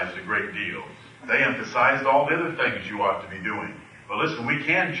emphasized a great deal. They emphasized all the other things you ought to be doing. But listen, we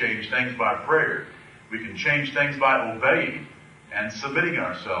can change things by prayer. We can change things by obeying and submitting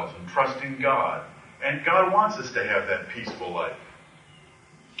ourselves and trusting God. And God wants us to have that peaceful life.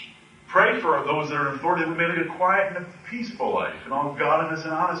 Pray for those that are in authority that we may lead a quiet and a peaceful life in all godliness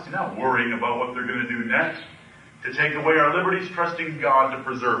and honesty, not worrying about what they're going to do next, to take away our liberties, trusting God to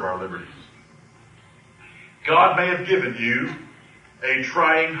preserve our liberties. God may have given you a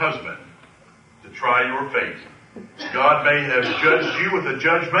trying husband to try your fate. God may have judged you with a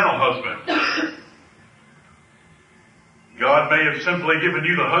judgmental husband. God may have simply given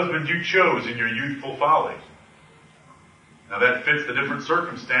you the husband you chose in your youthful folly. Now that fits the different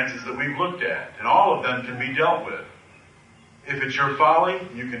circumstances that we've looked at, and all of them can be dealt with. If it's your folly,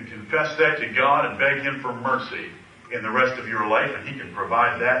 you can confess that to God and beg Him for mercy in the rest of your life, and He can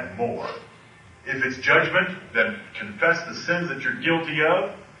provide that and more. If it's judgment, then confess the sins that you're guilty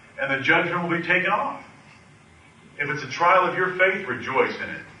of, and the judgment will be taken off. If it's a trial of your faith, rejoice in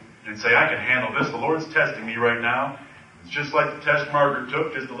it and say, I can handle this. The Lord's testing me right now. It's just like the test Margaret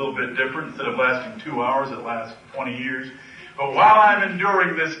took, just a little bit different. Instead of lasting 2 hours, it lasts 20 years. But while I'm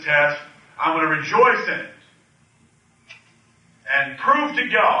enduring this test, I'm going to rejoice in it and prove to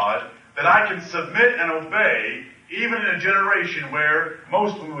God that I can submit and obey even in a generation where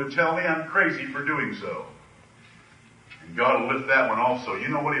most of them would tell me I'm crazy for doing so. And God will lift that one also. You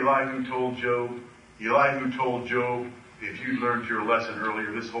know what Elihu told Job? Elihu told Job, if you'd learned your lesson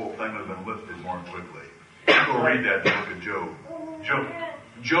earlier, this whole thing would have been lifted more quickly. Go read that book of Job.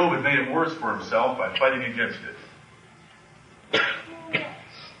 Job had made it worse for himself by fighting against it.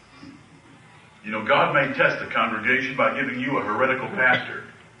 God may test a congregation by giving you a heretical pastor.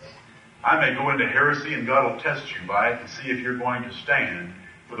 I may go into heresy and God will test you by it to see if you're going to stand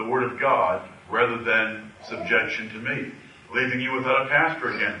for the Word of God rather than subjection to me. Leaving you without a pastor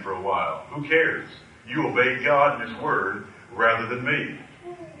again for a while. Who cares? You obey God and His Word rather than me.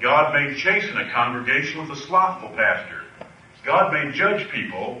 God may chasten a congregation with a slothful pastor. God may judge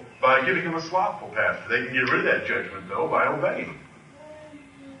people by giving them a slothful pastor. They can get rid of that judgment, though, by obeying.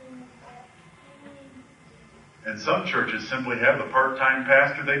 And some churches simply have the part-time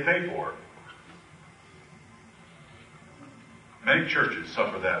pastor they pay for. Many churches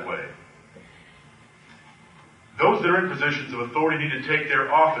suffer that way. Those that are in positions of authority need to take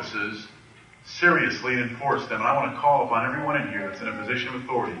their offices seriously and enforce them. And I want to call upon everyone in here that's in a position of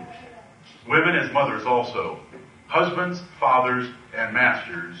authority. Women as mothers also. Husbands, fathers, and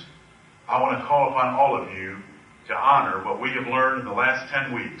masters. I want to call upon all of you to honor what we have learned in the last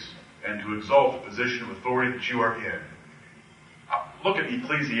 10 weeks and to exalt the position of authority that you are in. Look at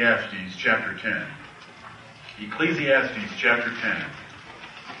Ecclesiastes chapter 10. Ecclesiastes chapter 10.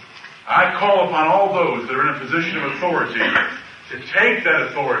 I call upon all those that are in a position of authority to take that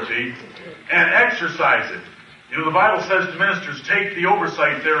authority and exercise it. You know, the Bible says to ministers, take the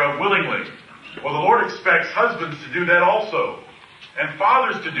oversight thereof willingly. Well, the Lord expects husbands to do that also, and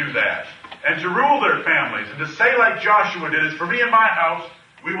fathers to do that, and to rule their families, and to say like Joshua did, as for me and my house,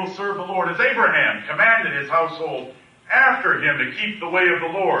 we will serve the Lord, as Abraham commanded his household after him to keep the way of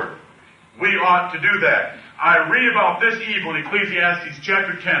the Lord. We ought to do that. I read about this evil in Ecclesiastes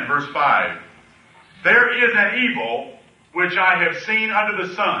chapter 10, verse 5. There is an evil which I have seen under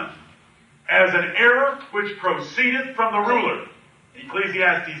the sun, as an error which proceedeth from the ruler.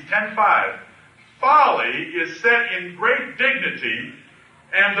 Ecclesiastes 10:5. Folly is set in great dignity,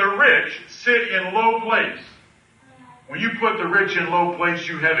 and the rich sit in low place. When you put the rich in low place,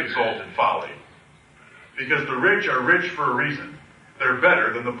 you have exalted folly. Because the rich are rich for a reason. They're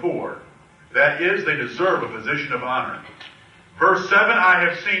better than the poor. That is, they deserve a position of honor. Verse 7, I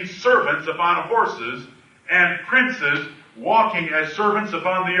have seen servants upon horses, and princes walking as servants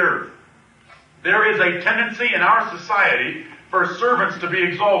upon the earth. There is a tendency in our society for servants to be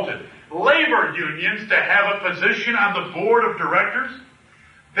exalted. Labor unions to have a position on the board of directors.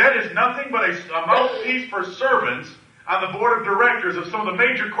 That is nothing but a mouthpiece for servants on the board of directors of some of the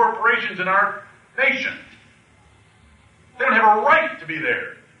major corporations in our nation. They don't have a right to be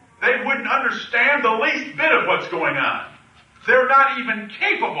there. They wouldn't understand the least bit of what's going on. They're not even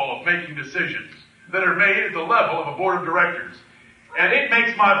capable of making decisions that are made at the level of a board of directors. And it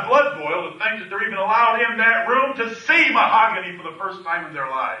makes my blood boil to think that they're even allowed in that room to see mahogany for the first time in their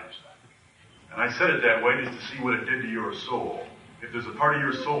lives. And I said it that way just to see what it did to your soul. If there's a part of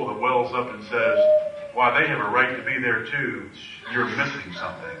your soul that wells up and says, why, they have a right to be there too, you're missing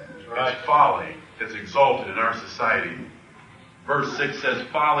something. It's folly that's exalted in our society. Verse 6 says,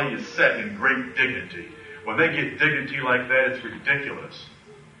 folly is set in great dignity. When they get dignity like that, it's ridiculous.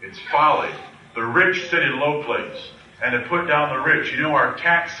 It's folly. The rich sit in low place. And to put down the rich, you know our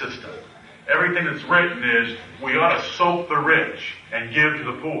tax system, everything that's written is, we ought to soak the rich and give to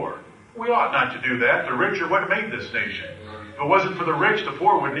the poor. We ought not to do that. The rich are what made this nation. If it wasn't for the rich, the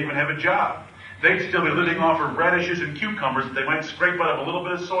poor wouldn't even have a job. They'd still be living off of radishes and cucumbers that they might scrape out of a little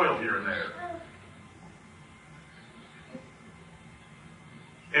bit of soil here and there.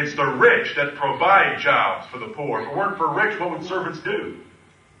 It's the rich that provide jobs for the poor. If it weren't for rich, what would servants do?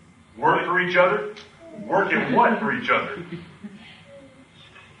 Work for each other? Work at what for each other?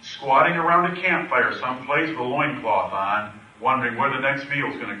 Squatting around a campfire someplace with a loincloth on, wondering where the next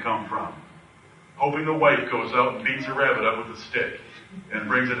meal's going to come from. Hoping the wife goes out and beats a rabbit up with a stick and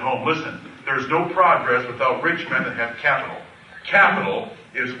brings it home. Listen, there's no progress without rich men that have capital. Capital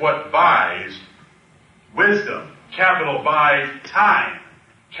is what buys wisdom. Capital buys time.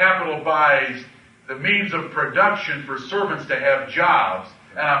 Capital buys the means of production for servants to have jobs.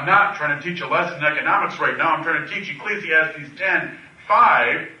 And I'm not trying to teach a lesson in economics right now. I'm trying to teach Ecclesiastes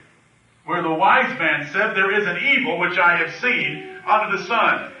 10:5, where the wise man said, there is an evil which I have seen under the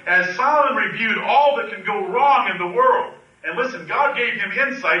sun. As Solomon reviewed all that can go wrong in the world, and listen, God gave him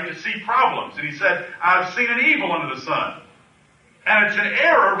insight to see problems. And he said, I've seen an evil under the sun. And it's an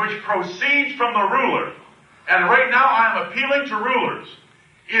error which proceeds from the ruler. And right now I'm appealing to rulers.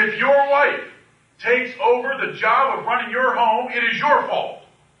 If your wife takes over the job of running your home, it is your fault.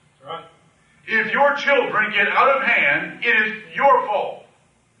 Right. If your children get out of hand, it is your fault.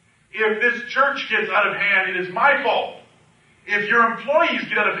 If this church gets out of hand, it is my fault. If your employees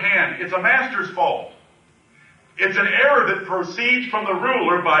get out of hand, it's a master's fault. It's an error that proceeds from the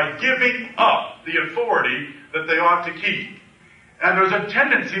ruler by giving up the authority that they ought to keep. And there's a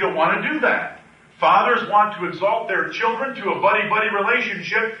tendency to want to do that. Fathers want to exalt their children to a buddy-buddy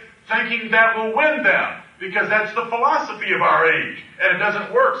relationship, thinking that will win them, because that's the philosophy of our age. And it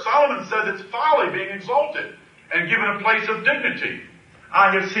doesn't work. Solomon says it's folly being exalted and given a place of dignity.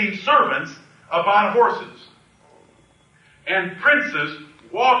 I have seen servants upon horses, and princes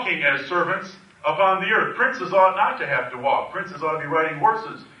walking as servants upon the earth. Princes ought not to have to walk. Princes ought to be riding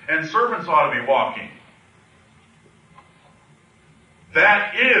horses, and servants ought to be walking.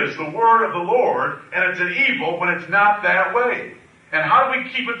 That is the word of the Lord, and it's an evil when it's not that way. And how do we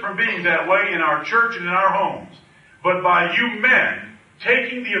keep it from being that way in our church and in our homes? But by you men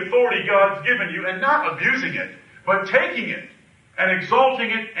taking the authority God's given you and not abusing it, but taking it and exalting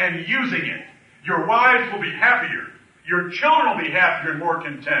it and using it. Your wives will be happier. Your children will be happier and more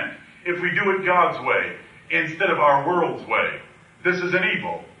content if we do it God's way instead of our world's way. This is an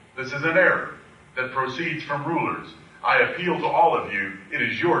evil. This is an error that proceeds from rulers. I appeal to all of you. It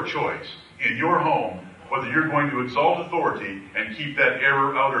is your choice in your home whether you're going to exalt authority and keep that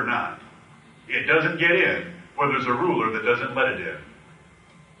error out or not. It doesn't get in when there's a ruler that doesn't let it in.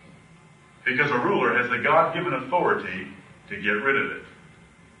 Because a ruler has the God-given authority to get rid of it.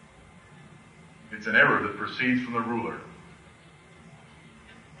 It's an error that proceeds from the ruler.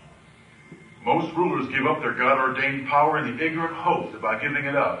 Most rulers give up their God-ordained power in the ignorant hope that by giving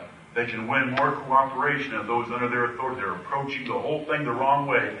it up, they can win more cooperation of those under their authority. They're approaching the whole thing the wrong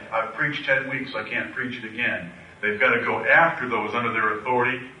way. I've preached 10 weeks, so I can't preach it again. They've got to go after those under their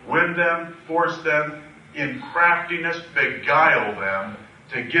authority, win them, force them, in craftiness, beguile them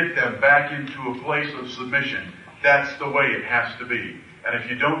to get them back into a place of submission. That's the way it has to be. And if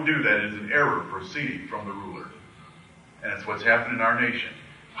you don't do that, it is an error proceeding from the ruler. And it's what's happened in our nation.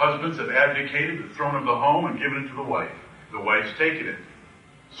 Husbands have abdicated the throne of the home and given it to the wife. The wife's taken it.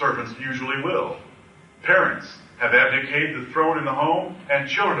 Servants usually will. Parents have abdicated the throne in the home, and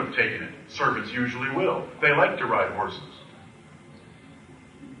children have taken it. Servants usually will. They like to ride horses.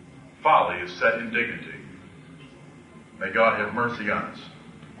 Folly is set in dignity. May God have mercy on us.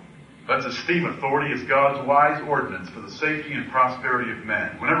 Let's esteem authority as God's wise ordinance for the safety and prosperity of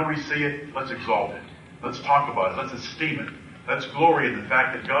men. Whenever we see it, let's exalt it. Let's talk about it. Let's esteem it. Let's glory in the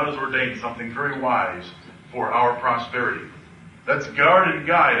fact that God has ordained something very wise for our prosperity. Let's guard and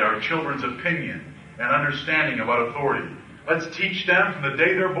guide our children's opinion and understanding about authority. Let's teach them from the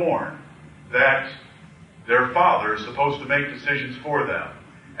day they're born that their father is supposed to make decisions for them.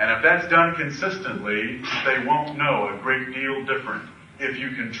 And if that's done consistently, they won't know a great deal different if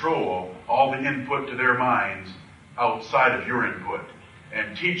you control all the input to their minds outside of your input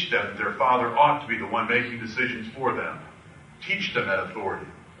and teach them that their father ought to be the one making decisions for them. Teach them that authority.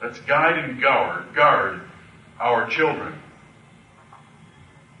 Let's guide and guard our children.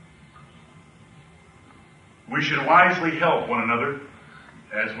 We should wisely help one another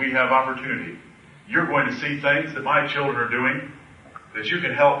as we have opportunity. You're going to see things that my children are doing that you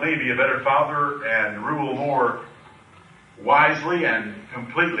can help me be a better father and rule more wisely and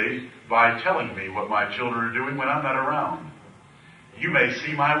completely by telling me what my children are doing when I'm not around. You may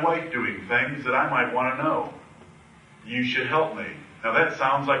see my wife doing things that I might want to know. You should help me. Now that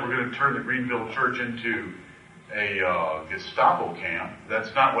sounds like we're going to turn the Greenville Church into a Gestapo camp.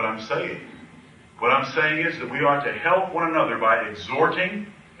 That's not what I'm saying. What I'm saying is that we ought to help one another by exhorting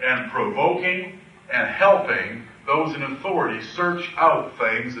and provoking and helping those in authority search out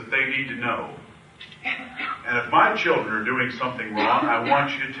things that they need to know. And if my children are doing something wrong, I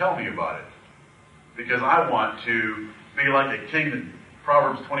want you to tell me about it. Because I want to be like a king that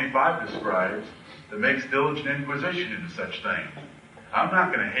Proverbs 25 describes that makes diligent inquisition into such things. I'm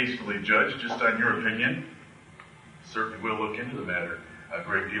not going to hastily judge just on your opinion. Certainly will look into the matter a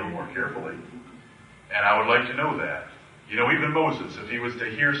great deal more carefully. And I would like to know that. You know, even Moses, if he was to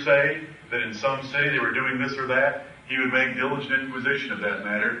hear say that in some city they were doing this or that, he would make diligent inquisition of that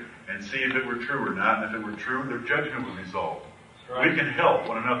matter and see if it were true or not. And if it were true, their judgment would result. Right. We can help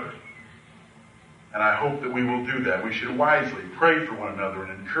one another. And I hope that we will do that. We should wisely pray for one another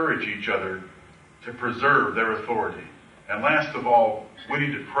and encourage each other to preserve their authority. And last of all, we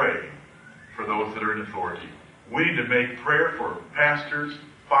need to pray for those that are in authority. We need to make prayer for pastors,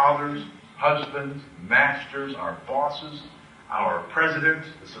 fathers, husbands, masters, our bosses, our president,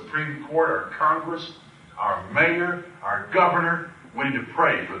 the Supreme Court, our Congress, our mayor, our governor. We need to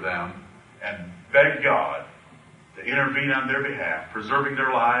pray for them and beg God to intervene on their behalf, preserving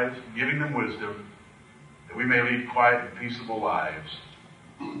their lives, giving them wisdom, that we may lead quiet and peaceable lives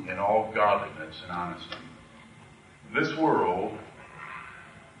in all godliness and honesty. This world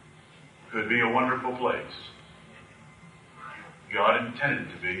could be a wonderful place. God intended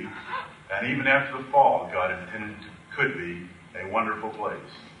it to be, and even after the fall, God intended it could be a wonderful place.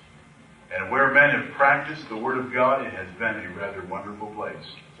 And where men have practiced the Word of God, it has been a rather wonderful place.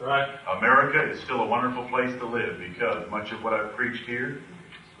 That's right. America is still a wonderful place to live because much of what I've preached here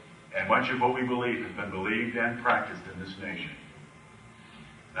and much of what we believe has been believed and practiced in this nation.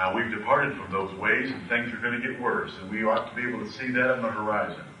 Now, we've departed from those ways, and things are going to get worse, and we ought to be able to see that on the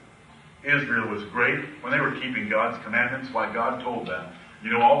horizon. Israel was great when they were keeping God's commandments. Why, God told them, you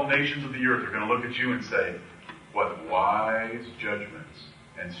know, all the nations of the earth are going to look at you and say, what wise judgments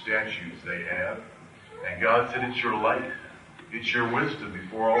and statutes they have. And God said, it's your life. It's your wisdom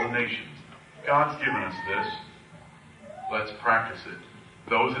before all the nations. God's given us this. Let's practice it.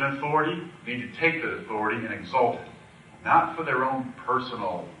 Those in authority need to take that authority and exalt it, not for their own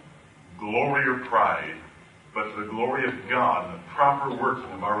personal glory or pride, but for the glory of God and the proper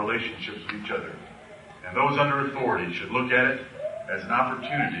working of our relationships with each other. And those under authority should look at it as an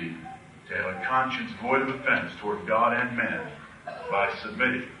opportunity to have a conscience void of offense toward God and men by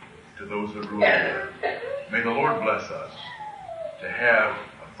submitting to those that rule over. May the Lord bless us to have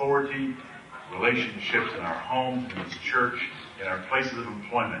authority, relationships in our homes, in this church, in our places of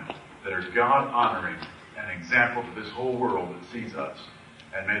employment that are God-honoring and an example to this whole world that sees us.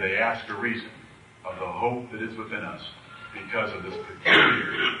 And may they ask a reason of the hope that is within us because of this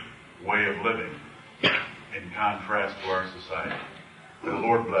peculiar way of living in contrast to our society. May the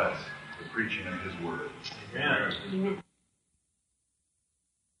Lord bless the preaching of His Word. Amen.